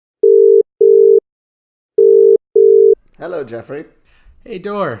Hello, Jeffrey. Hey,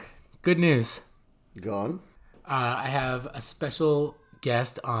 Dor. Good news. Go on. I have a special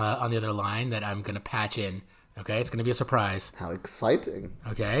guest on the other line that I'm going to patch in. Okay? It's going to be a surprise. How exciting.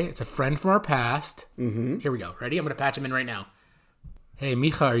 Okay? It's a friend from our past. Mm-hmm. Here we go. Ready? I'm going to patch him in right now. Hey,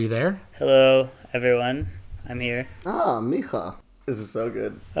 Micha, are you there? Hello, everyone. I'm here. Ah, Micha. This is so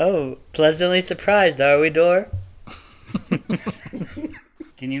good. Oh, pleasantly surprised, are we, Dor?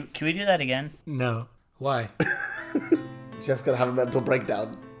 Can we do that again? No. Why? Jeff's gonna have a mental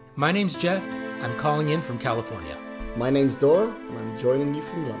breakdown. My name's Jeff. I'm calling in from California. My name's Dor, and I'm joining you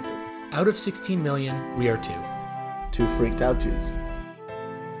from London. Out of 16 million, we are 2. 2 freaked out Jews.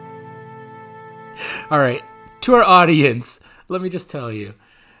 All right. To our audience, let me just tell you.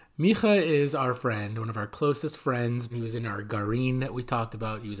 Micha is our friend, one of our closest friends. He was in our Garin that we talked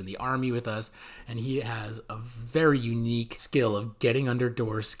about. He was in the army with us, and he has a very unique skill of getting under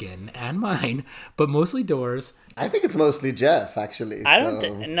Dor's skin and mine, but mostly Dor's. I think it's mostly Jeff, actually. I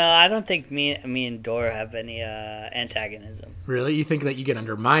don't think me and Dor have any antagonism. Really? You think that you get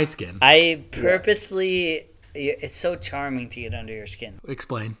under my skin? I purposely... Yes. It's so charming to get under your skin.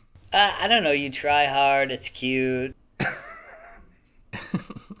 Explain. I don't know. You try hard. It's cute.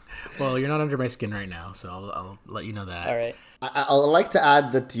 Well, you're not under my skin right now, so I'll let you know that. All right. I'd like to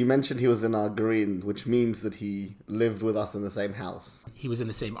add that you mentioned he was in our green, which means that he lived with us in the same house. He was in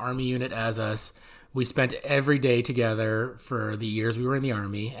the same army unit as us. We spent every day together for the years we were in the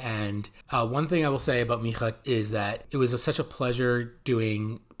army. And one thing I will say about Micha is that it was such a pleasure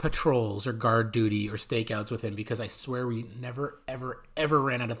doing patrols or guard duty or stakeouts with him, because I swear we never, ever, ever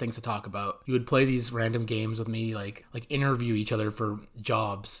ran out of things to talk about. You would play these random games with me, like interview each other for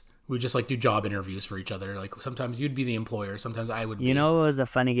jobs. We would just do job interviews for each other. Like sometimes you'd be the employer, sometimes I would be. You know what was a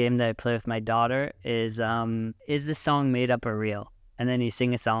funny game that I play with my daughter is this song made up or real? And then you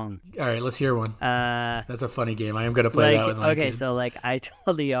sing a song. All right, let's hear one. That's a funny game. I am going to play that with my kids. So I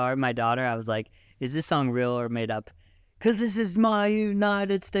told my daughter, I was like, is this song real or made up? Because this is my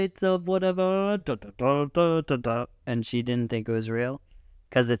United States of whatever. Da, da, da, da, da, da. And she didn't think it was real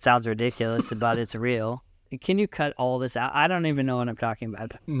because it sounds ridiculous, but it's real. Can you cut all this out? I don't even know what I'm talking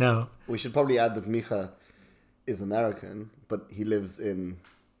about. No. We should probably add that Micha is American, but he lives in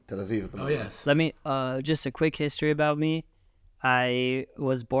Tel Aviv at the moment. Oh, yes. Let me, just a quick history about me. I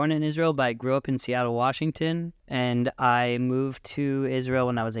was born in Israel, but I grew up in Seattle, Washington, and I moved to Israel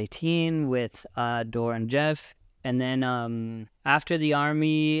when I was 18 with Dor and Jeff. And then after the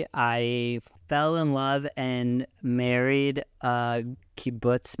army, I fell in love and married a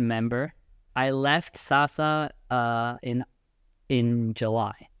kibbutz member. I left Sasa in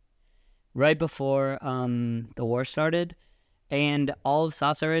July, right before the war started. And all of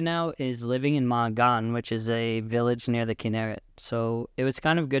Sasa right now is living in Ma'agan, which is a village near the Kinneret. So it was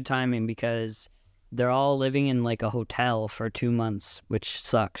kind of good timing because they're all living in a hotel for 2 months, which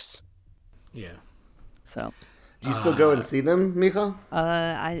sucks. Yeah. So. Do you still go and see them,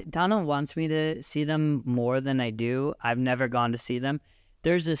 Micha? Donna wants me to see them more than I do. I've never gone to see them.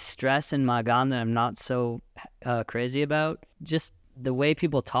 There's a stress in Ma'agan that I'm not so crazy about. Just the way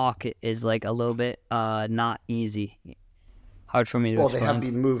people talk is a little bit not easy. Hard for me to explain. Well, they have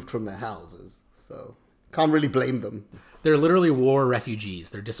been moved from their houses, so can't really blame them. They're literally war refugees.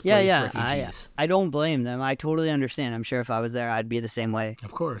 They're displaced refugees. I don't blame them. I totally understand. I'm sure if I was there, I'd be the same way.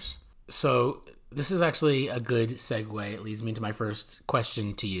 Of course. So this is actually a good segue. It leads me to my first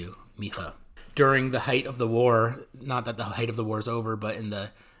question to you, Micha. During the height of the war, not that the height of the war is over, but in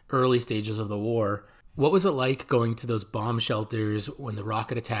the early stages of the war, what was it like going to those bomb shelters when the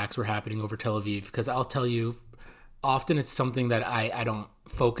rocket attacks were happening over Tel Aviv? Because I'll tell you, often it's something that I don't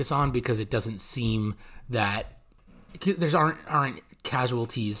focus on because it doesn't seem that there aren't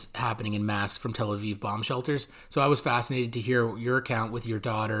casualties happening in mass from Tel Aviv bomb shelters. So I was fascinated to hear your account with your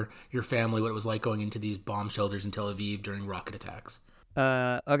daughter, your family, what it was like going into these bomb shelters in Tel Aviv during rocket attacks.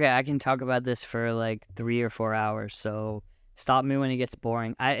 Okay, I can talk about this for 3 or 4 hours, so stop me when it gets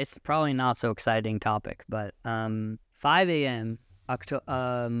boring. It's probably not so exciting topic, but 5 a.m.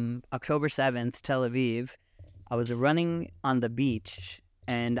 October 7th, Tel Aviv, I was running on the beach,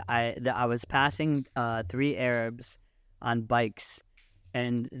 and I was passing 3 Arabs on bikes,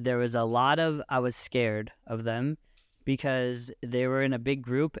 and there was I was scared of them because they were in a big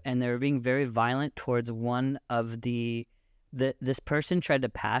group, and they were being very violent towards one of this person tried to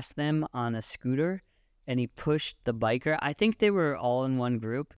pass them on a scooter, and he pushed the biker. I think they were all in one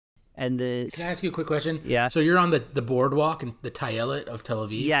group. And can I ask you a quick question? Yeah. So you're on the boardwalk in the Tayelet of Tel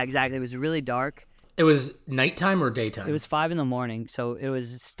Aviv? Yeah, exactly. It was really dark. It was nighttime or daytime? It was 5 a.m, so it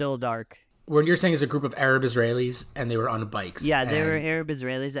was still dark. What you're saying is a group of Arab Israelis, and they were on bikes. Yeah, they were Arab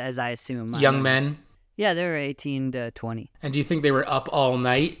Israelis, as I assume. Young men? Yeah, they were 18 to 20. And do you think they were up all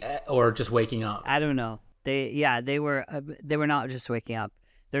night or just waking up? I don't know. They were not just waking up.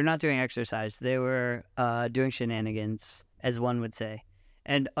 They're not doing exercise. They were doing shenanigans, as one would say.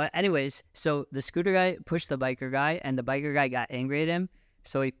 And anyways, so the scooter guy pushed the biker guy, and the biker guy got angry at him.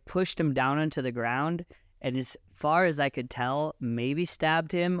 So he pushed him down onto the ground, and as far as I could tell, maybe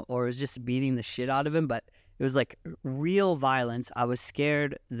stabbed him or was just beating the shit out of him. But it was like real violence. I was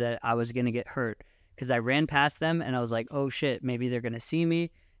scared that I was going to get hurt because I ran past them, and I was like, oh shit, maybe they're going to see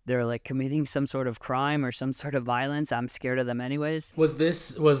me. They're like committing some sort of crime or some sort of violence. I'm scared of them anyways. Was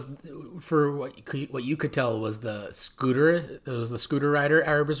for what you could tell, was the scooter rider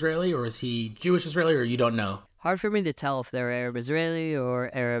Arab Israeli, or is he Jewish Israeli, or you don't know? Hard for me to tell if they're Arab Israeli or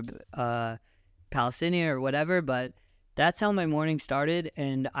Arab Palestinian or whatever, but that's how my morning started,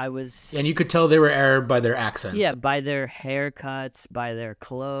 and you could tell they were Arab by their accents. Yeah, by their haircuts, by their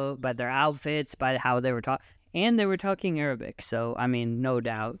clothes, by their outfits, by how they were talking. And they were talking Arabic, so, I mean, no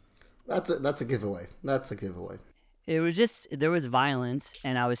doubt. That's a giveaway. That's a giveaway. It was just, there was violence,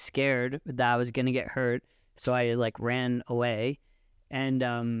 and I was scared that I was going to get hurt, so I, like, ran away.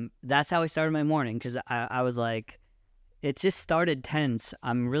 And that's how I started my morning, because I was like, it just started tense.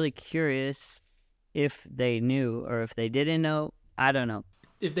 I'm really curious if they knew or if they didn't know. I don't know.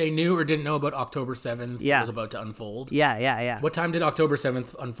 If they knew or didn't know about October 7th was about to unfold. Yeah. What time did October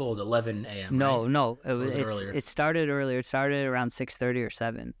 7th unfold? 11 a.m., No, right? no. Was it earlier? It started earlier. It started around 6:30 or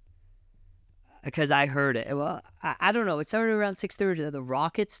 7. Because I heard it. Well, I don't know. It started around 6:30. The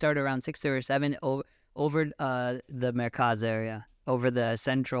rockets started around 6:30 or 7 over the Merkaz area, over the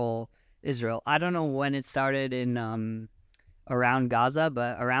central Israel. I don't know when it started in around Gaza,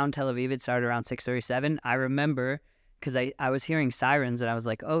 but around Tel Aviv it started around 6:37. I remember because I was hearing sirens, and I was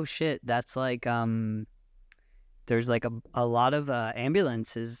like, oh shit, that's like there's like a lot of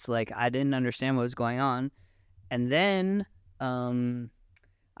ambulances. Like, I didn't understand what was going on. And then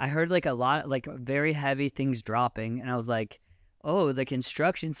I heard like a lot, like very heavy things dropping, and I was like, oh, the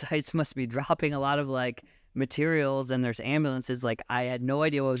construction sites must be dropping a lot of like materials, and there's ambulances. Like, I had no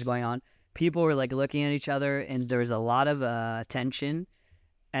idea what was going on. People were like looking at each other, and there was a lot of tension.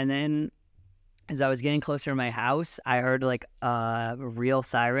 And then as I was getting closer to my house, I heard like a real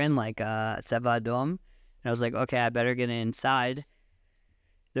siren, like Seva Adom. And I was like, okay, I better get inside.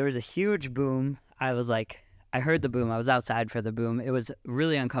 There was a huge boom. I heard the boom. I was outside for the boom. It was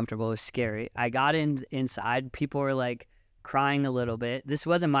really uncomfortable. It was scary. I got inside. People were like crying a little bit. This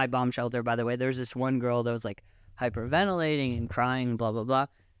wasn't my bomb shelter, by the way. There was this one girl that was like hyperventilating and crying, blah, blah, blah.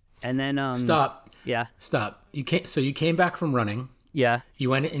 And then Stop. Yeah. Stop. You came back from running. Yeah. You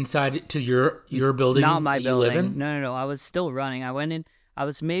went inside to your building. Not my that building. You live in? No. I was still running. I went in. I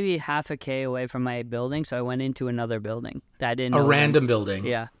was maybe half a K away from my building, so I went into another building that I didn't know. A random building.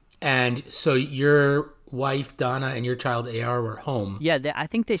 Yeah. And so your wife, Donna, and your child, AR, were home. Yeah, I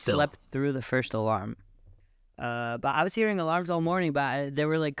think they Still. slept through the first alarm. But I was hearing alarms all morning, but they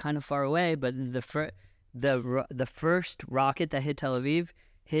were like kind of far away. But the first rocket that hit Tel Aviv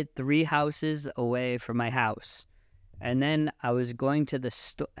hit 3 houses away from my house. And then I was going to the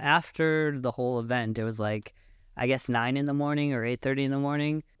store after the whole event. It was like, I guess 9 in the morning or 8:30 in the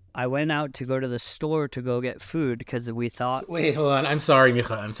morning. I went out to go to the store to go get food because we thought. Wait, hold on. I'm sorry,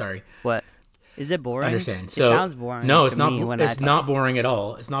 Micha. I'm sorry. What? Is it boring? I understand. It So, sounds boring. No, it's to not. me when It's I not boring at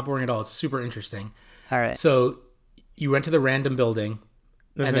all. It's not boring at all. It's super interesting. All right. So you went to the random building,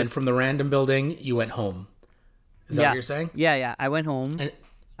 and then from the random building you went home. Is that what you're saying? Yeah. I went home. And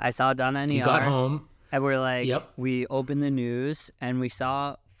I saw Donna and you got home. And we're like, Yep. We opened the news and we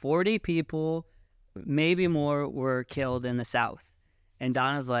saw 40 people, maybe more, were killed in the South. And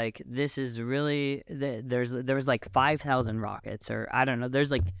Donna's like, this is really, there was like 5,000 rockets, or I don't know. There's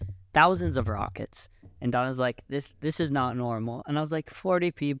like thousands of rockets. And Donna's like, this is not normal. And I was like,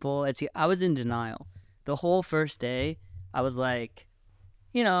 40 people. I was in denial. The whole first day, I was like,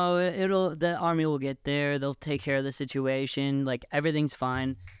 you know, the army will get there. They'll take care of the situation. Like, everything's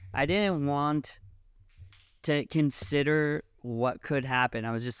fine. I didn't want to consider what could happen.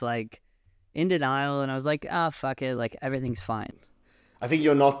 I was just like in denial, and I was like, fuck it, like everything's fine. I think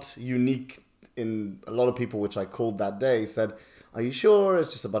you're not unique in a lot of people, which I called that day, said, are you sure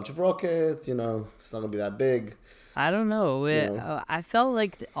it's just a bunch of rockets? You know, it's not going to be that big. I don't know. Yeah. I felt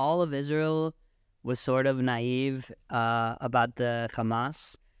like all of Israel was sort of naive about the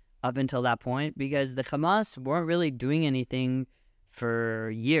Hamas up until that point, because the Hamas weren't really doing anything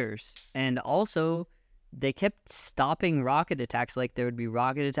for years. And also, they kept stopping rocket attacks. Like, there would be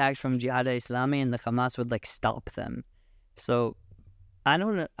rocket attacks from Jihad al-Islami, and the Hamas would like stop them. So I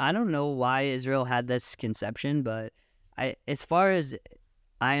don't know why Israel had this conception, but as far as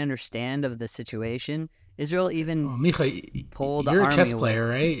I understand of the situation, Israel even Micha, pulled the you're a army chess away. player,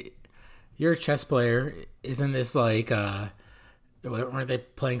 right? You're a chess player. Isn't this like weren't they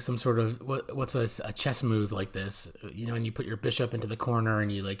playing some sort of what's a chess move like this? You know, and you put your bishop into the corner and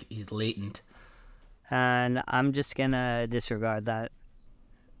he's latent. And I'm just gonna disregard that.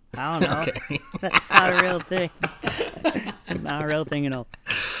 I don't know. Okay. That's not a real thing. Not a real thing at all.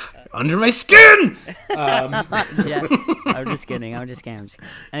 Under my skin. Yeah, I'm just kidding.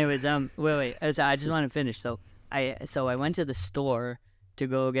 Anyways, wait. So I just want to finish. So I went to the store to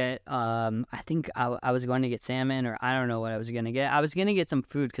go get. I think I was going to get salmon, or I don't know what I was gonna get. I was gonna get some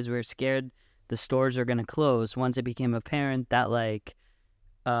food because we were scared the stores are gonna close once it became apparent that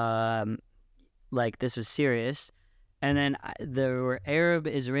this was serious. And then there were Arab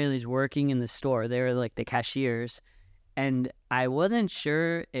Israelis working in the store. They were like the cashiers. And I wasn't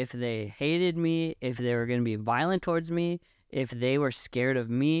sure if they hated me, if they were going to be violent towards me, if they were scared of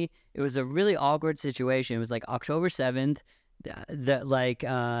me. It was a really awkward situation. It was like October 7th. The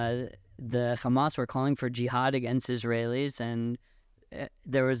Hamas were calling for jihad against Israelis. And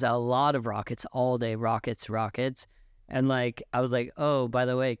there was a lot of rockets all day, rockets. And like I was like, oh, by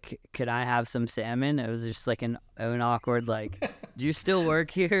the way, could I have some salmon? It was just like an awkward like, do you still work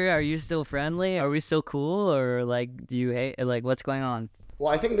here? Are you still friendly? Are we still cool? Or like, do you hate? Like, what's going on?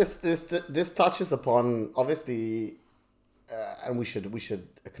 Well, I think this touches upon obviously, and we should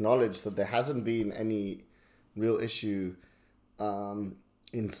acknowledge that there hasn't been any real issue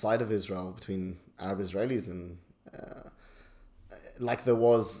inside of Israel between Arab Israelis and. Like there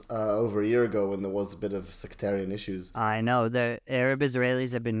was over a year ago when there was a bit of sectarian issues. I know the Arab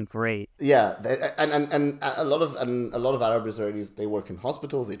Israelis have been great. Yeah, and a lot of Arab Israelis, they work in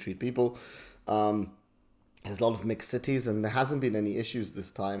hospitals, they treat people. There's a lot of mixed cities, and there hasn't been any issues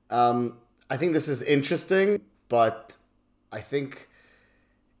this time. I think this is interesting, but I think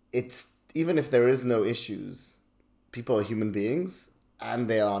it's even if there is no issues, people are human beings, and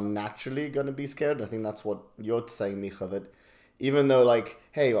they are naturally going to be scared. I think that's what you're saying, Micha, that. Even though, like,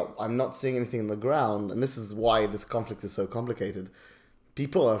 hey, I'm not seeing anything on the ground, and this is why this conflict is so complicated,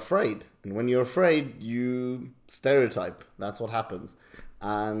 people are afraid. And when you're afraid, you stereotype. That's what happens.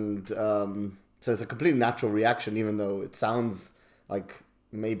 And so it's a completely natural reaction, even though it sounds like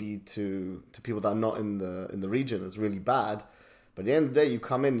maybe to people that are not in the region, it's really bad. But at the end of the day, you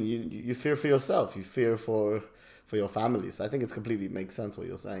come in, you fear for yourself. You fear for your families. I think it completely makes sense what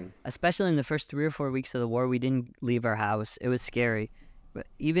you're saying. Especially in the first 3 or 4 weeks of the war, we didn't leave our house. It was scary. But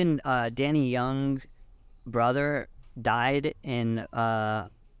even Danny Young's brother died in a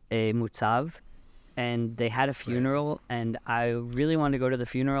mutzav, and they had a funeral, and I really wanted to go to the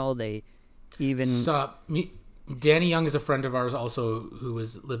funeral. They even... Stop. Danny Young is a friend of ours also who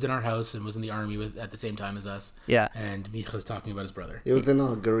lived in our house and was in the army at the same time as us. Yeah. And Micha's talking about his brother. He was in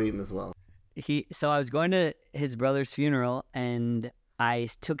a Garim as well. So I was going to his brother's funeral, and I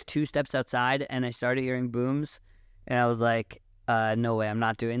took 2 steps outside, and I started hearing booms, and I was like, no way, I'm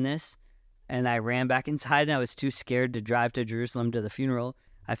not doing this. And I ran back inside, and I was too scared to drive to Jerusalem to the funeral.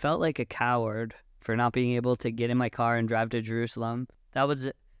 I felt like a coward for not being able to get in my car and drive to Jerusalem. That was,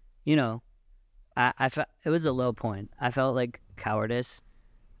 it was a low point. I felt like cowardice.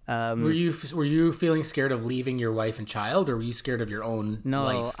 Were you feeling scared of leaving your wife and child, or were you scared of your own life?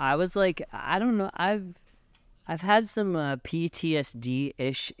 No, I was like, I don't know. I've had some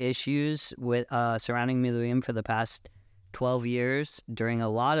PTSD-ish issues with surrounding Miluim for the past 12 years during a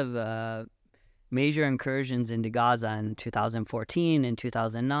lot of major incursions into Gaza in 2014 and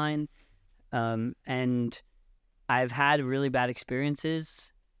 2009. And I've had really bad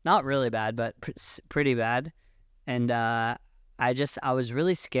experiences. Not really bad, but pretty bad. And I was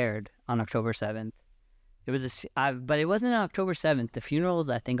really scared on October 7th. It was but it wasn't on October 7th. The funeral was,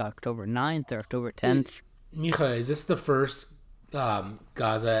 I think, October 9th or October 10th. Micha, is this the first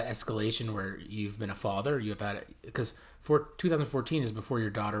Gaza escalation where you've been a father? You've had it because 2014 is before your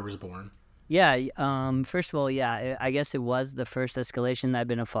daughter was born. Yeah. First of all, yeah, I guess it was the first escalation that I've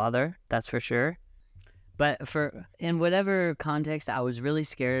been a father. That's for sure. But in whatever context, I was really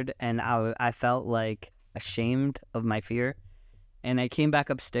scared, and I felt like ashamed of my fear. And I came back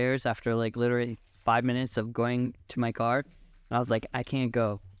upstairs after like literally 5 minutes of going to my car, and I was like, I can't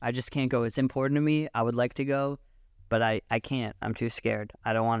go. I just can't go. It's important to me. I would like to go, but I can't. I'm too scared.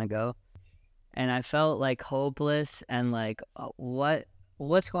 I don't want to go. And I felt like hopeless and like,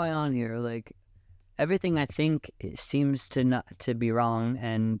 what's going on here? Like everything I think seems to be wrong.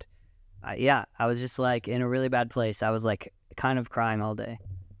 And I was just like in a really bad place. I was like kind of crying all day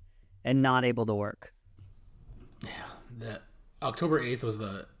and not able to work. Yeah, October 8th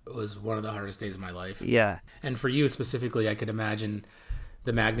was one of the hardest days of my life. Yeah. And for you specifically, I could imagine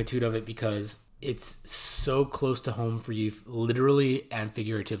the magnitude of it, because it's so close to home for you, literally and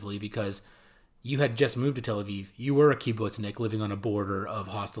figuratively, because you had just moved to Tel Aviv. You were a kibbutznik living on a border of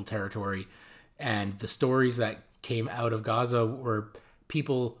hostile territory. And the stories that came out of Gaza were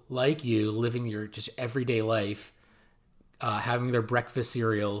people like you living your just everyday life, having their breakfast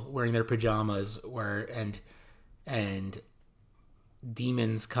cereal, wearing their pajamas, and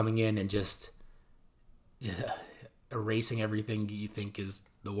demons coming in and just erasing everything you think is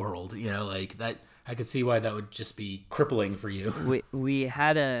the world. Like that. I could see why that would just be crippling for you. We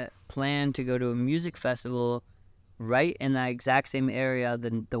had a plan to go to a music festival right in that exact same area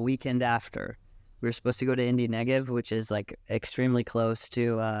the weekend after. We were supposed to go to Indy Negev, which is like extremely close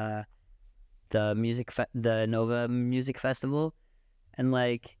to the Nova Music Festival, and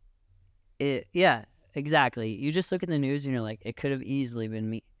like yeah, exactly. You just look at the news and you're like, it could have easily been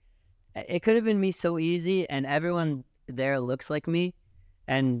me. It could have been me so easy, and everyone there looks like me,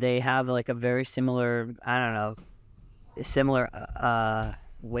 and they have like a very similar, I don't know,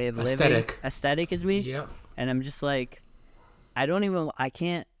 way of living, aesthetic as me. Yep. And I'm just like, I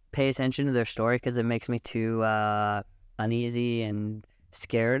can't pay attention to their story because it makes me too uneasy and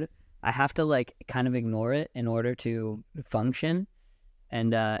scared. I have to like kind of ignore it in order to function.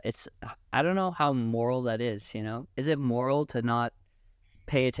 And I don't know how moral that is, Is it moral to not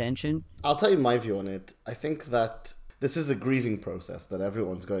pay attention? I'll tell you my view on it. I think that this is a grieving process that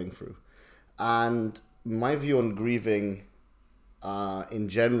everyone's going through. And my view on grieving in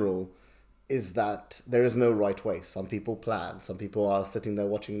general is that there is no right way. Some people plan. Some people are sitting there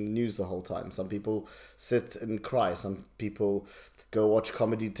watching the news the whole time. Some people sit and cry. Some people go watch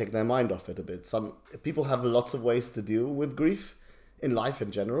comedy to take their mind off it a bit. Some people have lots of ways to deal with grief in life in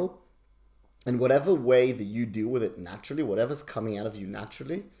general. And whatever way that you deal with it naturally, whatever's coming out of you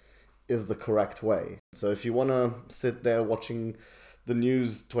naturally, is the correct way. So if you want to sit there watching the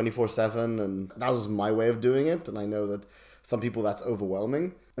news 24/7, and that was my way of doing it, and I know that some people that's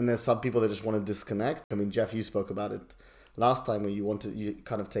overwhelming, and there's some people that just want to disconnect. I mean, Jeff, you spoke about it last time where you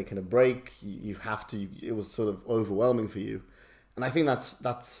kind of taken a break, you have to, it was sort of overwhelming for you. And I think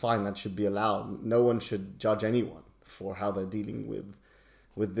that's fine, that should be allowed. No one should judge anyone for how they're dealing with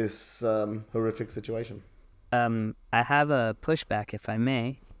this horrific situation. I have a pushback, if I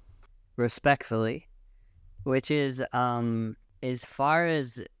may, respectfully, which is as far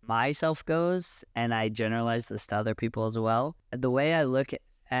as myself goes, and I generalize this to other people as well, the way I look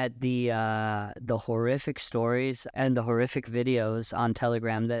at the horrific stories and the horrific videos on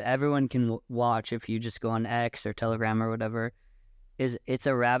Telegram that everyone can watch if you just go on X or Telegram or whatever, is it's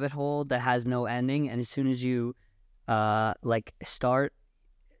a rabbit hole that has no ending, and as soon as you start,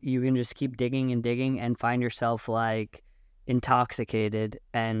 you can just keep digging and digging and find yourself like intoxicated.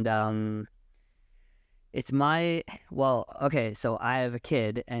 And so I have a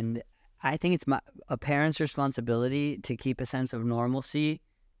kid, and I think it's a parent's responsibility to keep a sense of normalcy,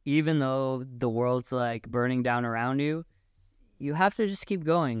 even though the world's like burning down around you. You have to just keep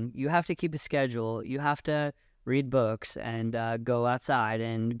going. You have to keep a schedule. You have to read books and go outside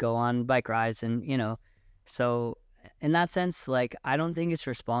and go on bike rides, and so in that sense, like, I don't think it's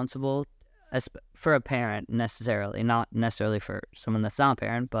responsible for a parent necessarily, not necessarily for someone that's not a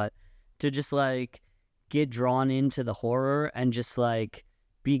parent, but to just like get drawn into the horror and just like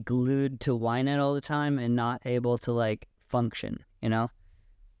be glued to Ynet all the time and not able to like function,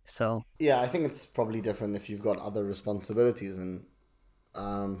 So yeah, I think it's probably different if you've got other responsibilities, and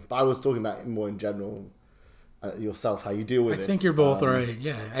but I was talking about it more in general, yourself, how you deal with it. I think you're both right.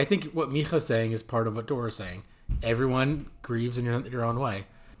 Yeah, I think what Micha's saying is part of what Dor is saying. Everyone grieves in your own way.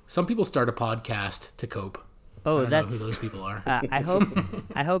 Some people start a podcast to cope. Oh, I don't know who those people are.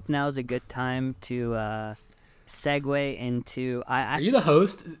 I hope now is a good time to segue into. Are you the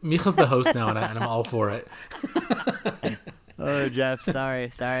host? Micha's the host now, and I'm all for it. Oh, Jeff,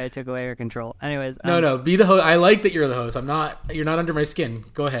 sorry, I took away your control. Anyways, no, be the host. I like that you're the host. You're not under my skin.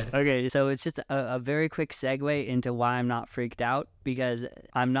 Go ahead. Okay, so it's just a very quick segue into why I'm not freaked out, because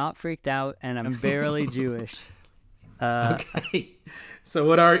I'm not freaked out and I'm barely Jewish. Okay.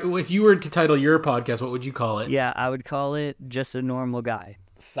 So if you were to title your podcast, what would you call it? Yeah, I would call it Just a Normal Guy.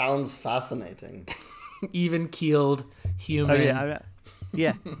 Sounds fascinating. Even-keeled human. Oh,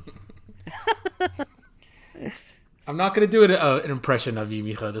 yeah. I'm not going to do an impression of you,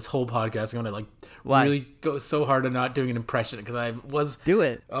 Micha. This whole podcast, I'm going to really go so hard on not doing an impression, because I was... Do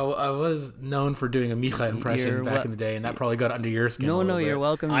it. Oh, I was known for doing a Micha impression back in the day, and that probably got under your skin a little bit. You're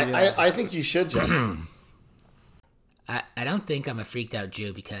welcome. I think you should, Jeff. I don't think I'm a freaked out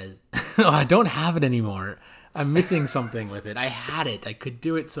Jew because I don't have it anymore. I'm missing something with it. I had it. I could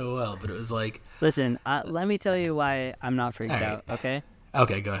do it so well, but it was like... Listen, let me tell you why I'm not freaked out, okay?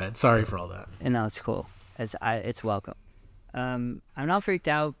 Okay, go ahead. Sorry for all that. And no, it's cool. It's welcome. I'm not freaked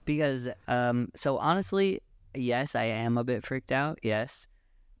out because so honestly, yes, I am a bit freaked out. Yes,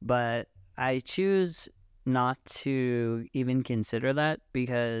 but I choose not to even consider that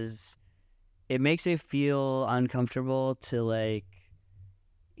because it makes me feel uncomfortable to like,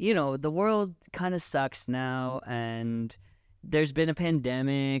 the world kind of sucks now, and there's been a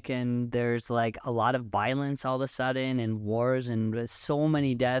pandemic, and there's like a lot of violence all of a sudden, and wars, and there's so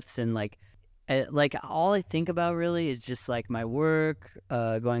many deaths, and like all I think about really is just like my work,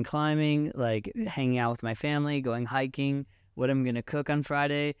 going climbing, like hanging out with my family, going hiking, what I'm gonna cook on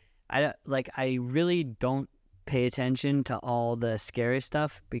Friday. I really don't pay attention to all the scary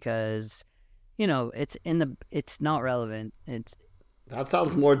stuff because it's not relevant. That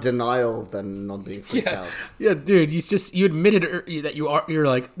sounds more denial than not being freaked out. Yeah, dude, you admitted that you're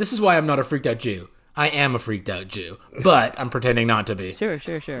like, this is why I'm not a freaked out Jew. I am a freaked out Jew, but I'm pretending not to be. Sure.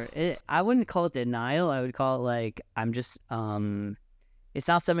 I wouldn't call it denial. I would call it like I'm just it's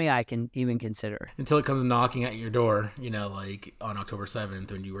not something I can even consider until it comes knocking at your door. Like on October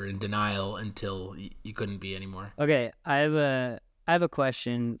 7th when you were in denial until you couldn't be anymore. Okay, I have a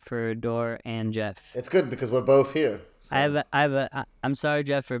question for Dor and Jeff. It's good because we're both here. So. I'm sorry,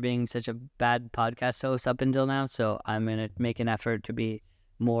 Jeff, for being such a bad podcast host up until now. So I'm gonna make an effort to be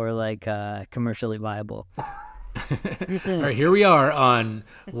more like commercially viable. All right, here we are on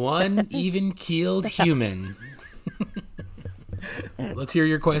One Even-Keeled Human. Let's hear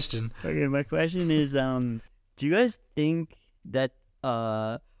your question. Okay, my question is, do you guys think that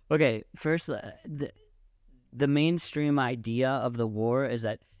okay, first the mainstream idea of the war is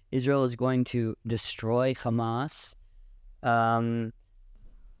that Israel is going to destroy Hamas. And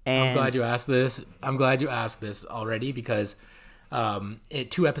I'm glad you asked this. Already because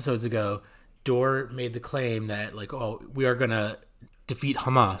 2 episodes ago, Dor made the claim that like, oh, we are gonna defeat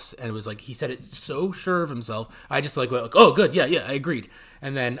Hamas, and it was like he said it so sure of himself. I just like, oh, good, yeah, I agreed.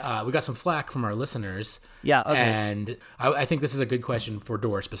 And then we got some flack from our listeners. Yeah, okay. And I think this is a good question for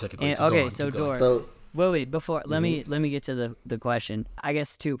Dor specifically. So Dor. Wait, before let me get to the question. I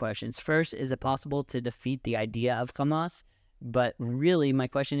guess 2 questions. First, is it possible to defeat the idea of Hamas? But really, my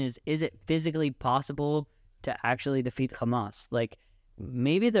question is it physically possible to actually defeat Hamas? Like,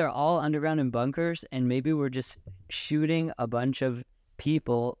 maybe they're all underground in bunkers, and maybe we're just shooting a bunch of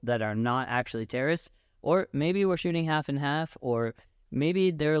people that are not actually terrorists, or maybe we're shooting half and half, or maybe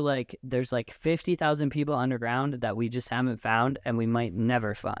there's like 50,000 people underground that we just haven't found, and we might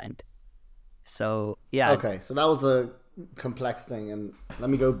never find. So yeah. Okay, so that was a complex thing, and let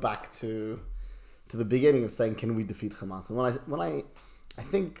me go back to the beginning of saying, can we defeat Hamas? And when I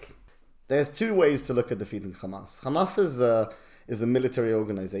think there's 2 ways to look at defeating Hamas. Hamas is a military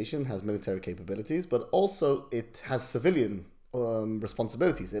organization, has military capabilities, but also it has civilian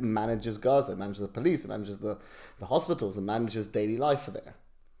responsibilities. It manages Gaza, it manages the police, it manages the hospitals, it manages daily life there.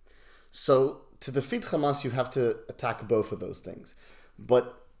 So to defeat Hamas, you have to attack both of those things.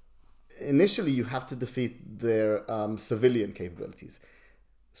 But initially, you have to defeat their civilian capabilities.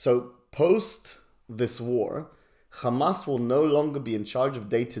 So post this war, Hamas will no longer be in charge of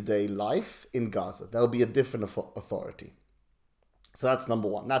day-to-day life in Gaza. There'll be a different authority. So that's number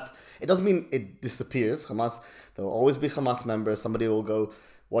one. It doesn't mean it disappears. Hamas, there will always be Hamas members. Somebody will go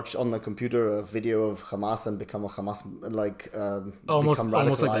watch on the computer a video of Hamas and become a Hamas, become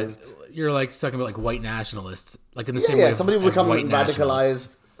radicalized. Like you're like talking about like white nationalists, like in the same way. Somebody will become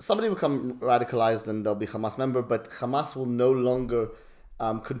radicalized. Somebody will become radicalized and they'll be Hamas member, but Hamas will no longer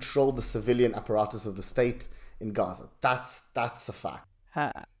control the civilian apparatus of the state in Gaza. That's a fact.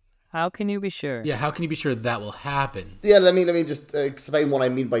 How can you be sure? Yeah, how can you be sure that will happen? Yeah, let me just explain what I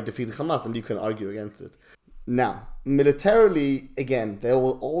mean by defeating Hamas, and you can argue against it. Now, militarily, again, there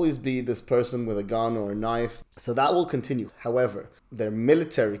will always be this person with a gun or a knife, so that will continue. However, their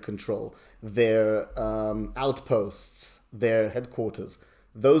military control, their outposts, their headquarters,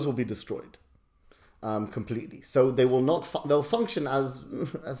 those will be destroyed completely. So they will not. They'll function as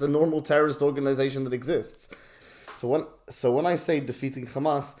a normal terrorist organization that exists. So when I say defeating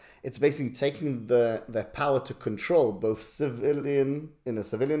Hamas, it's basically taking their power to control both in a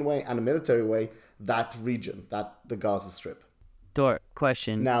civilian way and a military way, that region, the Gaza Strip. Dor,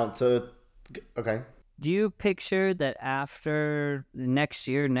 question. Now okay. Do you picture that after next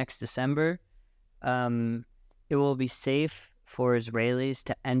year, next December, it will be safe for Israelis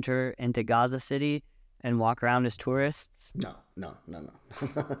to enter into Gaza City and walk around as tourists? No.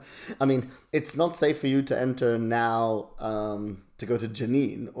 I mean, it's not safe for you to enter now to go to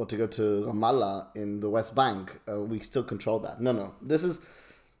Jenin or to go to Ramallah in the West Bank. We still control that. No. This is...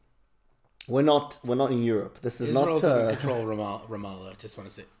 We're not in Europe. This is Israel not. doesn't control Ramallah. Just want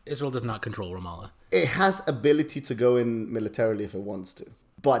to say, Israel does not control Ramallah. It has ability to go in militarily if it wants to.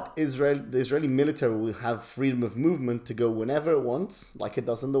 But the Israeli military will have freedom of movement to go whenever it wants, like it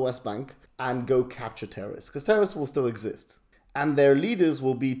does in the West Bank, and go capture terrorists. Because terrorists will still exist. And their leaders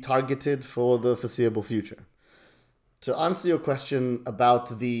will be targeted for the foreseeable future. To answer your question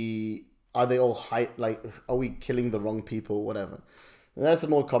about are they all are we killing the wrong people, whatever? That's a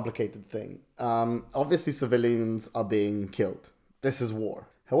more complicated thing. Obviously, civilians are being killed. This is war.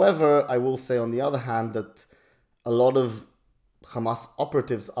 However, I will say on the other hand that a lot of Hamas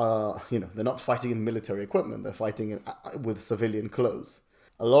operatives are, they're not fighting in military equipment. They're fighting with civilian clothes.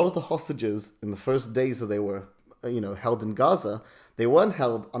 A lot of the hostages in the first days that they were, held in Gaza, they weren't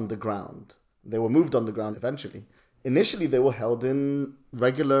held underground. They were moved underground eventually. Initially, they were held in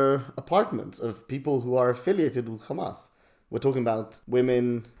regular apartments of people who are affiliated with Hamas. We're talking about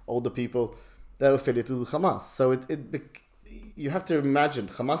women, older people, they're affiliated with Hamas. So you have to imagine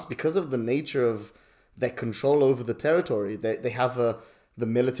Hamas, because of the nature of their control over the territory, they have the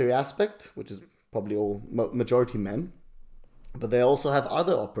military aspect, which is probably all majority men, but they also have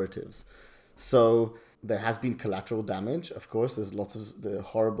other operatives. So there has been collateral damage. Of course, there's lots of the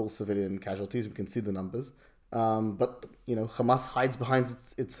horrible civilian casualties. We can see the numbers. But Hamas hides behind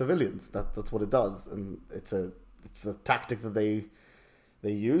its civilians. That's what it does, and it's a tactic that they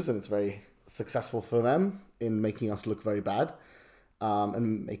use, and it's very successful for them in making us look very bad,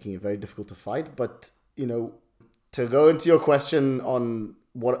 and making it very difficult to fight. But to go into your question on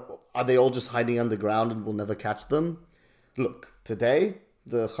what are they all just hiding underground and we'll never catch them? Look, today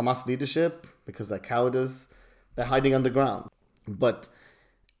the Hamas leadership, because they're cowardice, they're hiding underground, but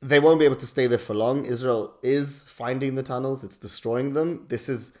they won't be able to stay there for long. Israel is finding the tunnels. It's destroying them.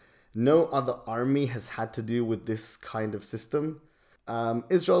 No other army has had to do with this kind of system.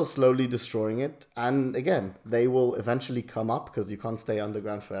 Israel is slowly destroying it. And again, they will eventually come up because you can't stay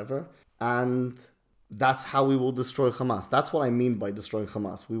underground forever. And that's how we will destroy Hamas. That's what I mean by destroying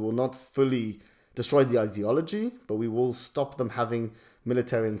Hamas. We will not fully destroy the ideology, but we will stop them having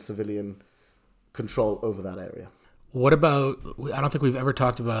military and civilian control over that area. What about, I don't think we've ever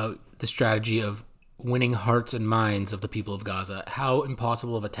talked about the strategy of winning hearts and minds of the people of Gaza. How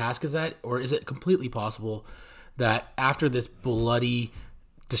impossible of a task is that? Or is it completely possible that after this bloody,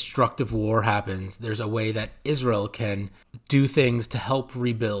 destructive war happens, there's a way that Israel can do things to help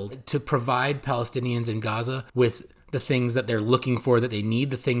rebuild, to provide Palestinians in Gaza with the things that they're looking for, that they need,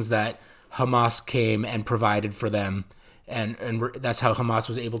 the things that Hamas came and provided for them. And that's how Hamas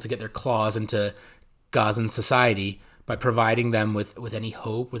was able to get their claws into Gazan society, by providing them with any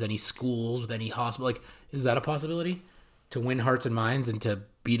hope, with any schools, with any hospital. Like, is that a possibility? To win hearts and minds and to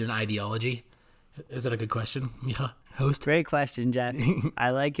beat an ideology? Is that a good question, Micha, host? Great question, Jeff.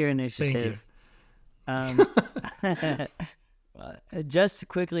 I like your initiative. Thank you. Just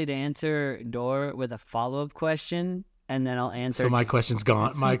quickly to answer Dor with a follow-up question, and then I'll answer. So my question's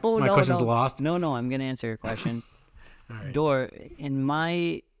gone. My question's lost? No, I'm going to answer your question. All right. Dor,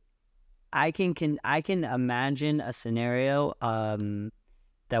 I can imagine a scenario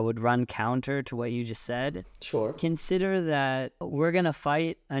that would run counter to what you just said. Sure. Consider that we're going to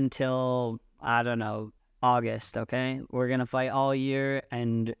fight until, I don't know, August, okay? We're going to fight all year,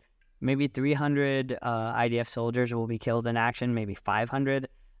 and maybe 300 IDF soldiers will be killed in action, maybe 500.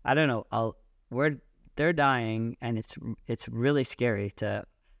 I don't know. They're dying, and it's really scary to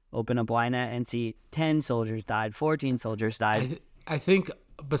open up Ynet and see 10 soldiers died, 14 soldiers died. I think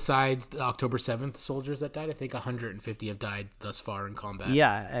besides the October 7th soldiers that died, I think 150 have died thus far in combat.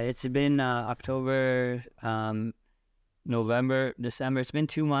 Yeah, it's been October, November, December. It's been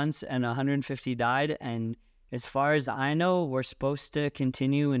 2 months, and 150 died. And as far as I know, we're supposed to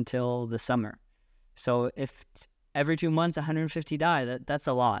continue until the summer. So if every 2 months 150 die, that's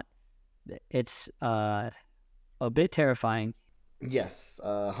a lot. It's a bit terrifying. Yes,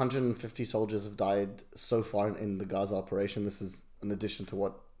 150 soldiers have died so far in the Gaza operation. This is in addition to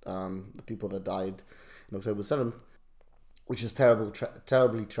what the people that died on October 7th, which is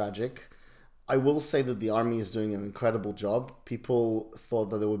terribly tragic. I will say that the army is doing an incredible job. People thought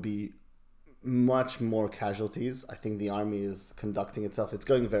that there would be much more casualties. I think the army is conducting itself. It's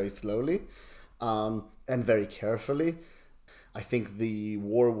going very slowly and very carefully. I think the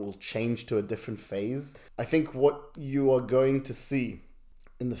war will change to a different phase. I think what you are going to see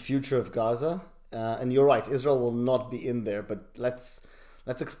in the future of Gaza, and you're right, Israel will not be in there, but let's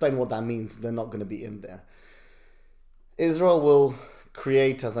explain what that means. They're not going to be in there. Israel will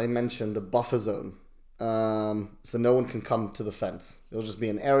create, as I mentioned, a buffer zone, so no one can come to the fence. It'll just be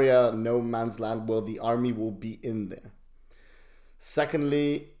an area, no man's land, where the army will be in there.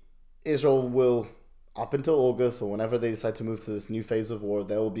 Secondly, Israel will, up until August or whenever they decide to move to this new phase of war,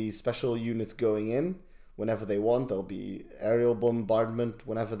 there will be special units going in whenever they want. There'll be aerial bombardment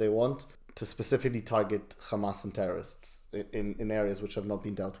whenever they want to specifically target Hamas and terrorists in areas which have not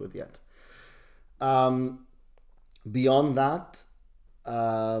been dealt with yet. Beyond that,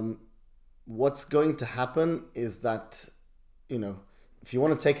 what's going to happen is that, if you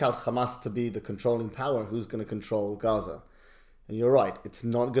want to take out Hamas to be the controlling power, who's going to control Gaza? And you're right, it's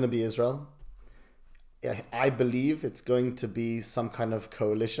not going to be Israel. I believe it's going to be some kind of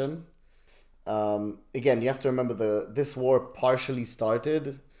coalition. Again, you have to remember this war partially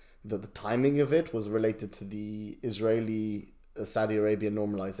started, the timing of it was related to the Israeli-Saudi Arabia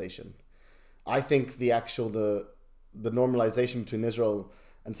normalization. I think the normalization between Israel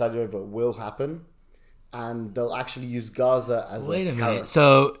and Saudi Arabia will happen, and they'll actually use Gaza as Wait a carrot. minute.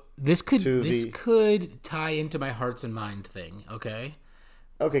 So this could tie into my hearts and mind thing, okay?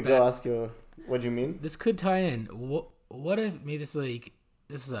 Okay, go ask your... What do you mean? This could tie in. What if maybe this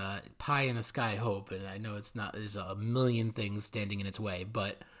is a pie in the sky hope, and I know it's not. There's a million things standing in its way,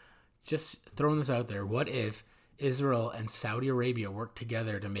 but just throwing this out there. What if Israel and Saudi Arabia work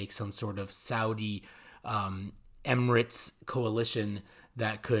together to make some sort of Saudi Emirates coalition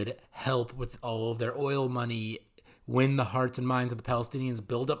that could help with all of their oil money, win the hearts and minds of the Palestinians,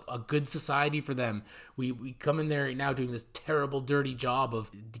 build up a good society for them. We come in there right now doing this terrible, dirty job of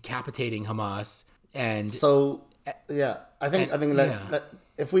decapitating Hamas, and so I think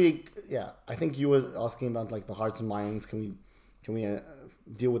you were asking about like the hearts and minds. Can we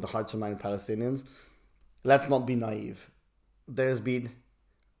deal with the hearts and minds of Palestinians? Let's not be naive. There's been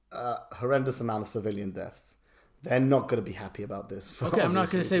a horrendous amount of civilian deaths. They're not going to be happy about this. Okay, I'm not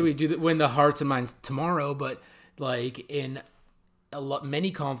going to say we win the hearts and minds tomorrow, but like in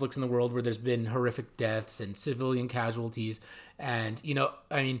many conflicts in the world where there's been horrific deaths and civilian casualties, and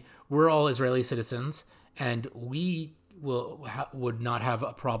we're all Israeli citizens, and we would not have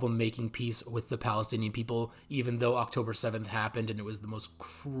a problem making peace with the Palestinian people, even though October 7th happened and it was the most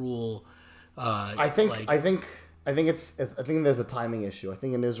cruel. I think there's a timing issue. I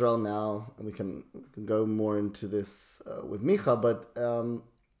think in Israel now, and we can go more into this with Micha, but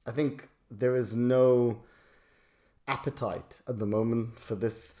I think there is no appetite at the moment for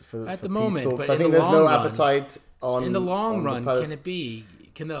this. For the peace moment, talks. but I think there's no appetite on in the long run. Can it be?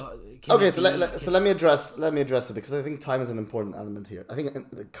 Let me address it, because I think time is an important element here. I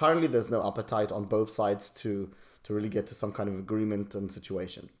think currently there's no appetite on both sides to really get to some kind of agreement and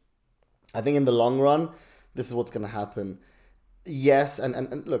situation. I think in the long run, this is what's going to happen. Yes,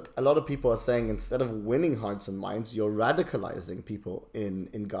 and look, a lot of people are saying instead of winning hearts and minds, you're radicalizing people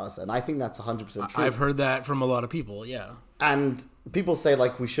in Gaza. And I think that's 100% true. I've heard that from a lot of people, yeah. And people say,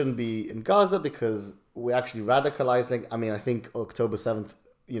 like, we shouldn't be in Gaza because we're actually radicalizing. I mean, I think October 7th,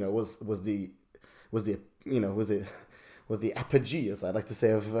 was the apogee, as I like to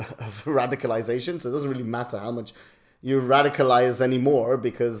say, of radicalization. So it doesn't really matter how much you radicalize anymore,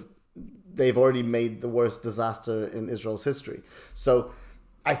 because they've already made the worst disaster in Israel's history. So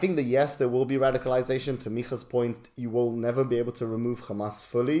I think that, yes, there will be radicalization. To Micha's point, you will never be able to remove Hamas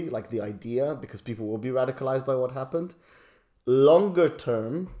fully, like the idea, because people will be radicalized by what happened. Longer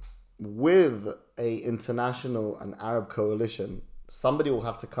term, with a international and Arab coalition, somebody will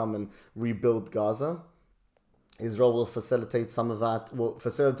have to come and rebuild Gaza. Israel will facilitate some of that, will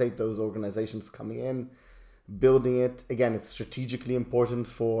facilitate those organizations coming in, building it. Again, it's strategically important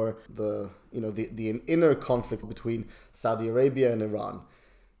for the inner conflict between Saudi Arabia and Iran.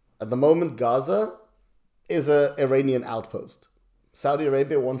 At the moment, Gaza is an Iranian outpost. Saudi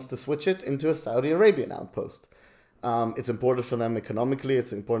Arabia wants to switch it into a Saudi Arabian outpost. It's important for them economically.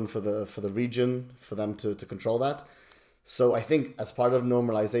 It's important for the region, for them to control that. So I think as part of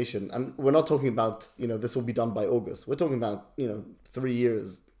normalization, and we're not talking about, this will be done by August. We're talking about, 3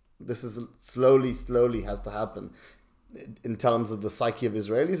 years. This is slowly has to happen in terms of the psyche of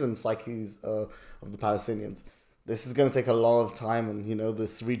Israelis and psyches of the Palestinians. This is going to take a lot of time, and,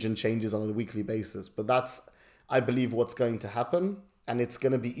 this region changes on a weekly basis. But that's, I believe, what's going to happen. And it's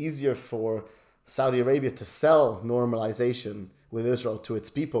going to be easier for Saudi Arabia to sell normalization with Israel to its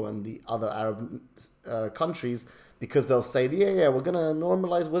people and the other Arab countries, because they'll say, yeah, we're going to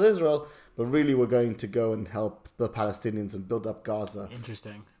normalize with Israel, but really we're going to go and help the Palestinians and build up Gaza.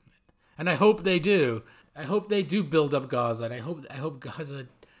 Interesting. And I hope they do. I hope they do build up Gaza, and I hope Gaza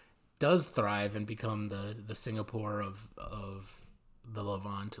does thrive and become the Singapore of the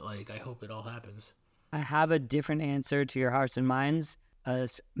Levant. Like, I hope it all happens. I have a different answer to your hearts and minds.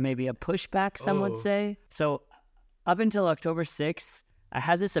 Maybe a pushback, some would say. So up until October 6th, I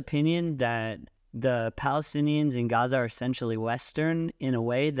had this opinion that the Palestinians in Gaza are essentially Western in a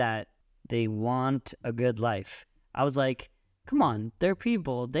way that they want a good life. I was like, come on, they're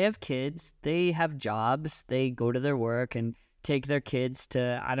people. They have kids. They have jobs. They go to their work and take their kids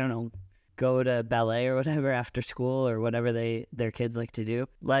to, I don't know, go to ballet or whatever after school or whatever their kids like to do.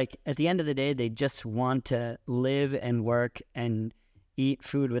 Like, at the end of the day, they just want to live and work and eat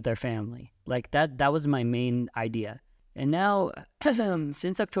food with their family. Like, that was my main idea. And now,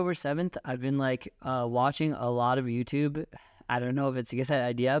 since October 7th, I've been like watching a lot of YouTube. I don't know if it's a good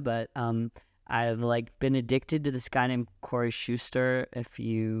idea, but I've like been addicted to this guy named Corey Schuster. If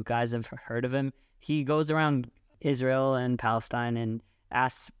you guys have heard of him, he goes around Israel and Palestine and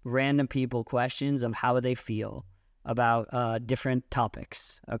asks random people questions of how they feel about different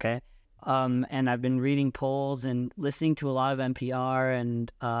topics. Okay. And I've been reading polls and listening to a lot of NPR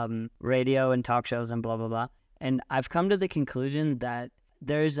and radio and talk shows and blah, blah, blah. And I've come to the conclusion that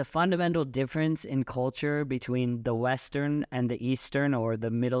there's a fundamental difference in culture between the Western and the Eastern or the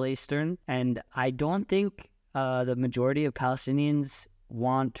Middle Eastern. And I don't think the majority of Palestinians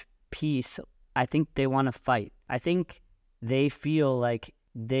want peace. I think they want to fight. I think they feel like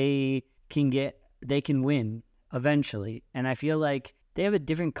they can win eventually. And I feel like they have a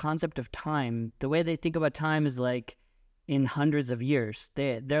different concept of time. The way they think about time is like in hundreds of years.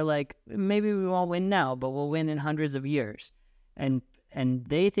 They're like, maybe we won't win now, but we'll win in hundreds of years. And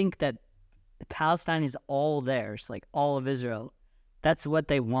they think that Palestine is all theirs, like all of Israel. That's what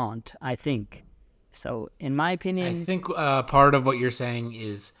they want, I think. So, in my opinion, I think part of what you're saying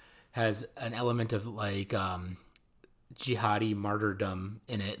has an element of like jihadi martyrdom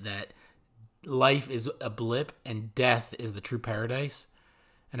in it, that life is a blip and death is the true paradise.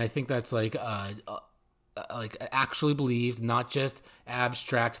 And I think that's like actually believed, not just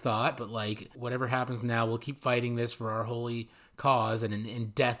abstract thought, but like whatever happens now, we'll keep fighting this for our holy cause, and in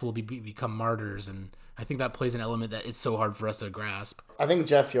death we'll become martyrs. And I think that plays an element that is so hard for us to grasp. I think,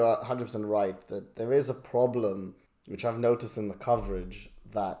 Jeff, you're 100% right that there is a problem, which I've noticed in the coverage,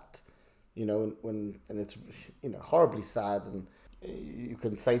 that, you know, when and it's, you know, horribly sad, and you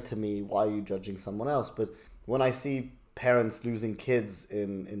can say to me, why are you judging someone else? But when I see parents losing kids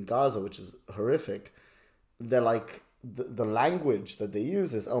in Gaza, which is horrific, they're like, the language that they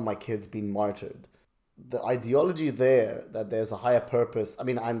use is, oh, my kid's been martyred. The ideology there, that there's a higher purpose. I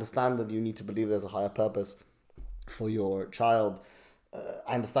mean, I understand that you need to believe there's a higher purpose for your child.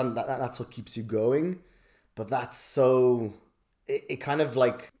 I understand that that's what keeps you going. But that's so... It kind of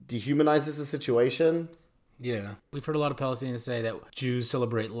like dehumanizes the situation. Yeah. We've heard a lot of Palestinians say that Jews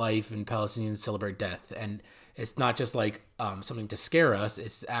celebrate life and Palestinians celebrate death. And it's not just like something to scare us.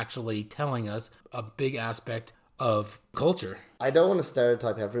 It's actually telling us a big aspect of culture. I don't want to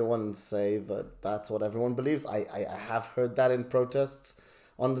stereotype everyone and say that that's what everyone believes. I have heard that in protests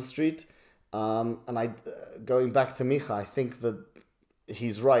on the street. And going back to Micha, I think that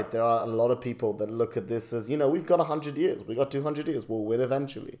he's right. There are a lot of people that look at this as, you know, we've got 100 years. We've got 200 years. We'll win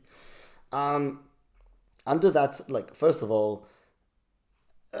eventually. Under that, like, first of all,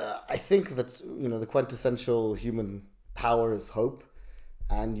 I think that, you know, the quintessential human power is hope.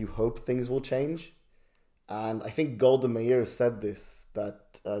 And you hope things will change. And I think Golda Meir said this,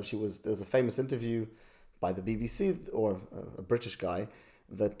 that there's a famous interview by the BBC, or a British guy,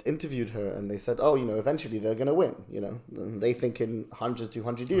 that interviewed her, and they said, oh, you know, eventually they're going to win, you know, and they think in 100,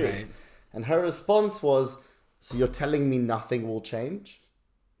 200 years. Right. And her response was, so you're telling me nothing will change?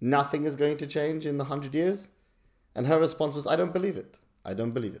 Nothing is going to change in 100 years? And her response was, I don't believe it. I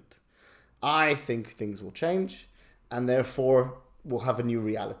don't believe it. I think things will change, and therefore we'll have a new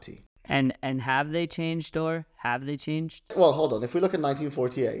reality. And have they changed, Dor? Have they changed? Well, hold on. If we look at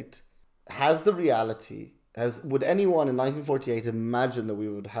 1948, would anyone in 1948 imagine that we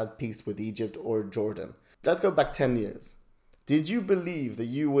would have peace with Egypt or Jordan? Let's go back 10 years. Did you believe that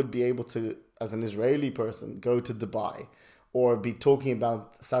you would be able to, as an Israeli person, go to Dubai or be talking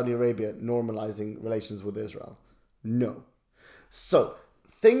about Saudi Arabia normalizing relations with Israel? No. So,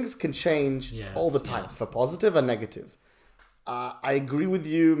 things can change all the time, for positive and negative. I agree with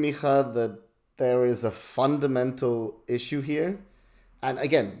you, Micha, that there is a fundamental issue here. And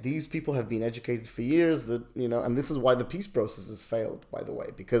again, these people have been educated for years, that, you know, and this is why the peace process has failed, by the way,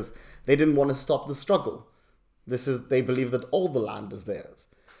 because they didn't want to stop the struggle. They believe that all the land is theirs.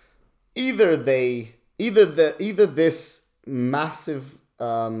 Either this massive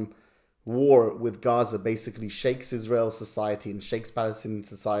war with Gaza basically shakes Israel's society and shakes Palestinian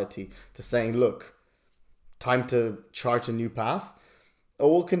society to saying, look, time to chart a new path,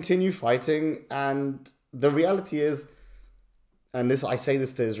 or we'll continue fighting. And the reality is, and this, I say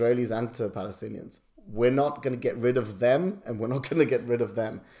this to Israelis and to Palestinians, we're not going to get rid of them, and we're not going to get rid of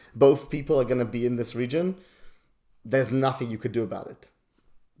them. Both people are going to be in this region. There's nothing you could do about it.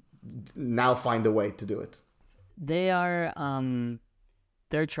 now find a way to do it? They are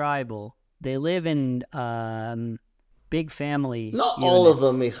they're tribal. They live in big family Not units. all of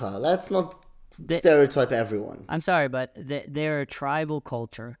them, Micha. Let's not stereotype everyone. I'm sorry, but they're a tribal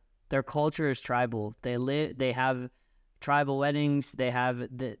culture. Their culture is tribal. They have tribal weddings. They have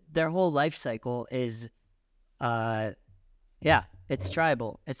their whole life cycle is, it's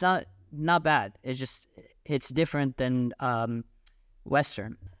tribal. It's not bad. It's different than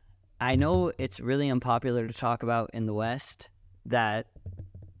Western. I know it's really unpopular to talk about in the West that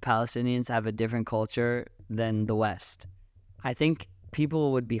Palestinians have a different culture than the West. I think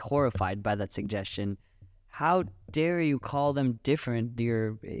people would be horrified by that suggestion. How dare you call them different?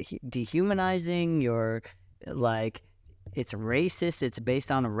 You're dehumanizing. You're like, it's racist. It's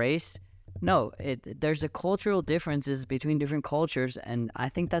based on a race. No, there's a cultural differences between different cultures, and I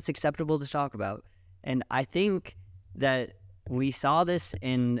think that's acceptable to talk about. And I think that we saw this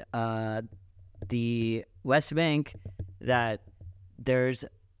in the West Bank, that there's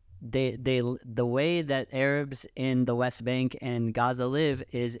the way that Arabs in the West Bank and Gaza live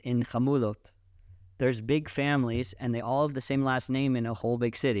is in chamulot. There's big families, and they all have the same last name in a whole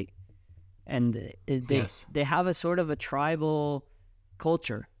big city, and they have a sort of a tribal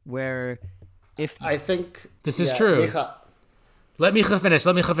culture where I think this is true. Micha. Let Micha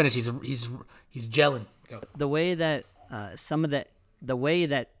finish. He's gelling. Go. The way that the way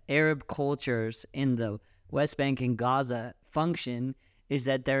that Arab cultures in the West Bank and Gaza function is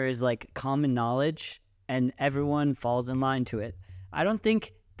that there is like common knowledge and everyone falls in line to it. I don't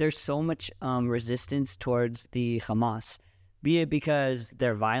think there's so much resistance towards the Hamas, be it because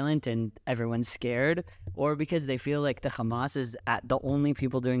they're violent and everyone's scared, or because they feel like the Hamas is the only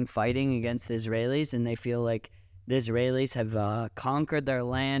people doing fighting against the Israelis, and they feel like the Israelis have conquered their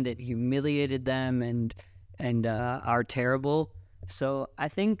land and humiliated them and are terrible. So I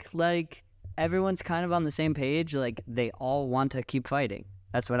think like everyone's kind of on the same page. Like they all want to keep fighting.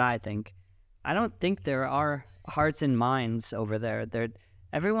 That's what I think. I don't think there are hearts and minds over there.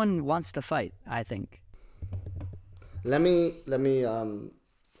 Everyone wants to fight, I think. Let me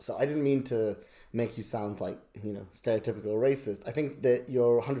so I didn't mean to make you sound like, stereotypical racist. I think that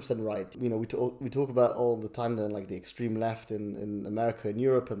you're 100% right. We talk about all the time then like the extreme left in America and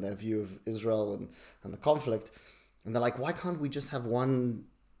Europe and their view of Israel and the conflict. And they're like, why can't we just have one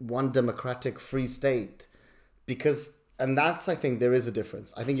democratic free state? And that's, I think there is a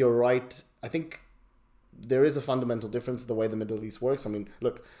difference. I think you're right. I think there is a fundamental difference in the way the Middle East works. I mean,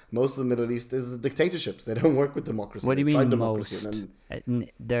 look, most of the Middle East is dictatorships. They don't work with democracy. What do you mean most? Then,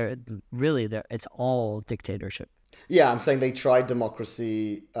 it's all dictatorship. Yeah, I'm saying they tried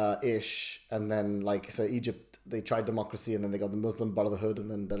democracy-ish, and then, like, say, Egypt, they tried democracy, and then they got the Muslim Brotherhood, and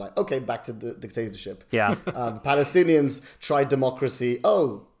then they're like, okay, back to the dictatorship. Yeah. The Palestinians tried democracy.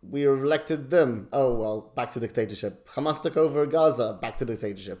 Oh, we elected them. Oh, well, back to dictatorship. Hamas took over Gaza. Back to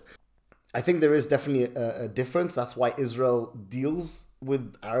dictatorship. I think there is definitely a difference. That's why Israel deals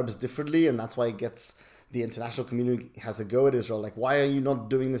with Arabs differently, and that's why it gets the international community has a go at Israel. Like, why are you not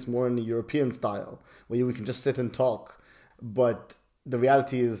doing this more in the European style, where we can just sit and talk? But the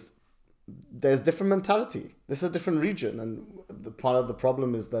reality is, there's different mentality. This is a different region, and part of the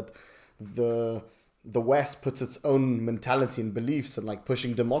problem is that the West puts its own mentality and beliefs and like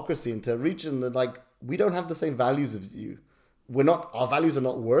pushing democracy into a region that like we don't have the same values as you. Our values are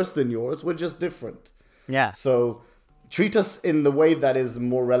not worse than yours. We're just different. Yeah. So treat us in the way that is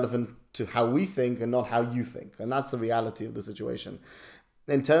more relevant to how we think and not how you think. And that's the reality of the situation.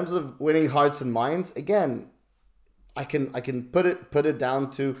 In terms of winning hearts and minds, again, I can put it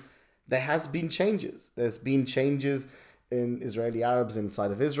down to there has been changes. There's been changes in Israeli Arabs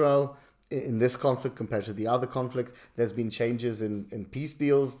inside of Israel in this conflict compared to the other conflict. There's been changes in peace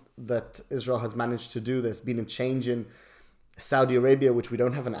deals that Israel has managed to do. There's been a change in Saudi Arabia, which we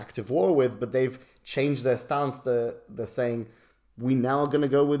don't have an active war with, but they've changed their stance. They're saying we now are going to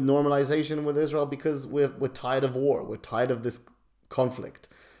go with normalization with Israel because we're tired of war. We're tired of this conflict.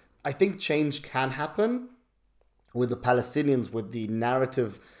 I think change can happen with the Palestinians, with the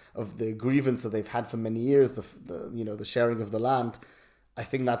narrative of the grievance that they've had for many years, the sharing of the land. I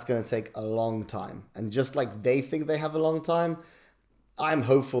think that's going to take a long time. And just like they think they have a long time, I'm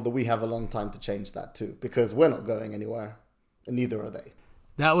hopeful that we have a long time to change that too, because we're not going anywhere. And neither are they.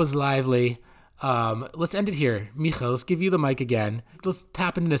 That was lively. Let's end it here. Micha, let's give you the mic again. Let's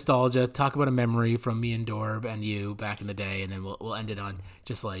tap into nostalgia, talk about a memory from me and Dor and you back in the day, and then we'll end it on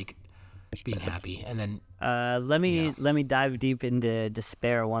just like being happy. And then let me dive deep into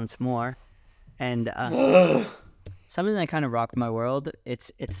despair once more. And something that kind of rocked my world.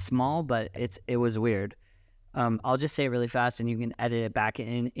 It's small, but it was weird. I'll just say it really fast, and you can edit it back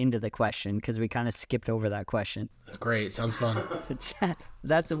into the question because we kind of skipped over that question. Great, sounds fun.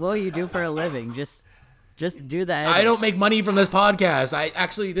 That's what you do for a living. Just do that. I don't make money from this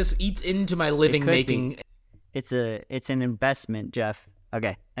podcast. This eats into my living making. It's an investment, Jeff.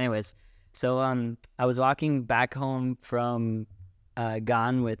 Okay. Anyways, so I was walking back home from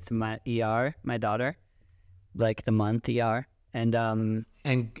Gone with my daughter, like the month ER, and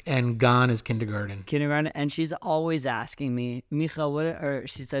Gone is kindergarten. And she's always asking me, Micha, or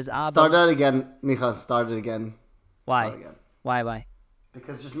she says, Start that again, Micha. Start it again. Why? Start again. Why?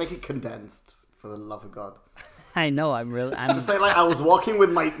 Because just make it condensed, for the love of God. I know. I'm just say like I was walking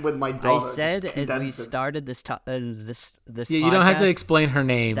with my daughter. I said as we started this this you don't have to explain her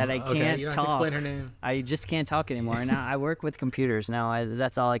name. That I can't you don't talk. Have to explain her name. I just can't talk anymore. Now I work with computers. Now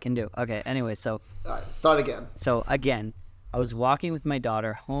that's all I can do. Okay. Anyway, so all right, start again. So again, I was walking with my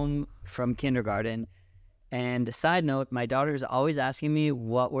daughter home from kindergarten, and a side note, my daughter's always asking me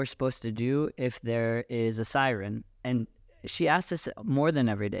what we're supposed to do if there is a siren, and she asks this more than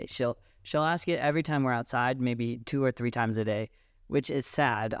every day. She'll ask it every time we're outside, maybe 2 or 3 times a day, which is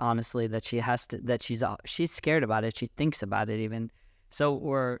sad, honestly, that she's scared about it. She thinks about it even. So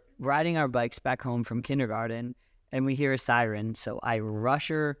we're riding our bikes back home from kindergarten, and we hear a siren. So I rush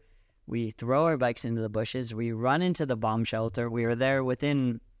her. We throw our bikes into the bushes. We run into the bomb shelter. We were there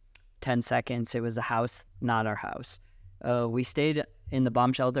within 10 seconds. It was a house, not our house. We stayed in the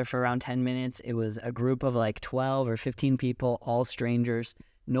bomb shelter for around 10 minutes. It was a group of like 12 or 15 people, all strangers.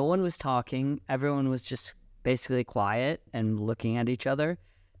 No one was talking. Everyone was just basically quiet and looking at each other.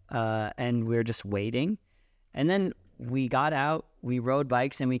 And we were just waiting. And then we got out, we rode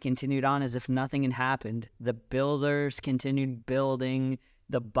bikes, and we continued on as if nothing had happened. The builders continued building.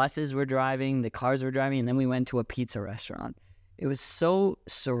 The buses were driving. The cars were driving. And then we went to a pizza restaurant. It was so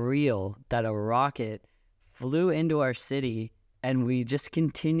surreal that a rocket flew into our city, and we just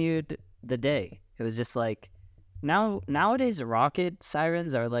continued the day. It was just like, nowadays rocket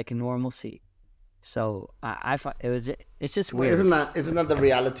sirens are like normalcy. So it's just weird. Isn't that the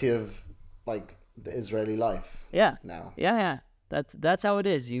reality of like the Israeli life? Yeah. Now. Yeah. That's how it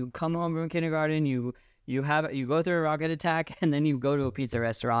is. You come home from kindergarten, you go through a rocket attack, and then you go to a pizza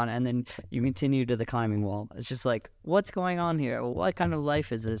restaurant, and then you continue to the climbing wall. It's just like, what's going on here? What kind of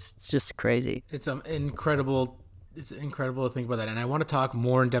life is this? It's just crazy. It's incredible. It's incredible to think about that. And I want to talk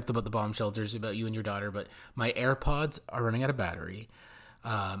more in depth about the bomb shelters, about you and your daughter, but my AirPods are running out of battery.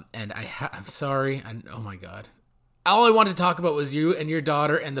 And I'm sorry. Oh my God. All I wanted to talk about was you and your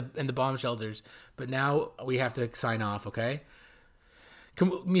daughter and the bomb shelters. But now we have to sign off, okay?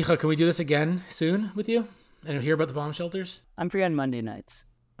 Micha, can we do this again soon with you and hear about the bomb shelters? I'm free on Monday nights.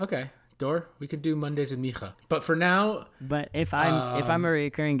 Okay. Dor, we could do Mondays with Micha. But for now... But if I'm a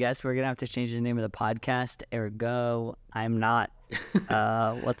recurring guest, we're going to have to change the name of the podcast. Ergo, I'm not...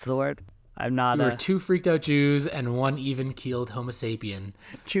 what's the word? I'm not... We were 2 freaked out Jews and 1 even-keeled Homo sapien.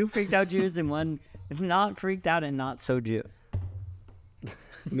 2 freaked out Jews and 1 not freaked out and not so Jew.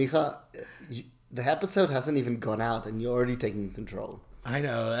 Micha, the episode hasn't even gone out and you're already taking control. I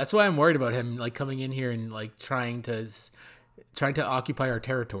know. That's why I'm worried about him like coming in here and like trying to occupy our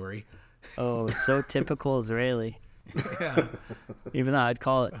territory. Oh, so typical Israeli. Yeah. Even though I'd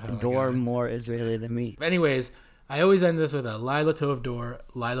call it Dor more Israeli than me. Anyways, I always end this with a Laila Tov Dor,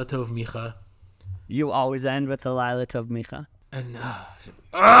 Laila Tov Micha. You always end with a Laila Tov Micha. And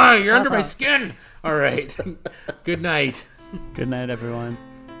you're under my skin. All right. Good night. Good night, everyone.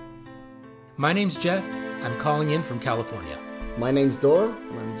 My name's Jeff. I'm calling in from California. My name's Dor,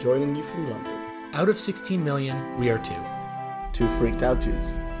 and I'm joining you from London. Out of 16 million, we are 2. 2 freaked out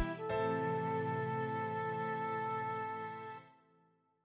Jews.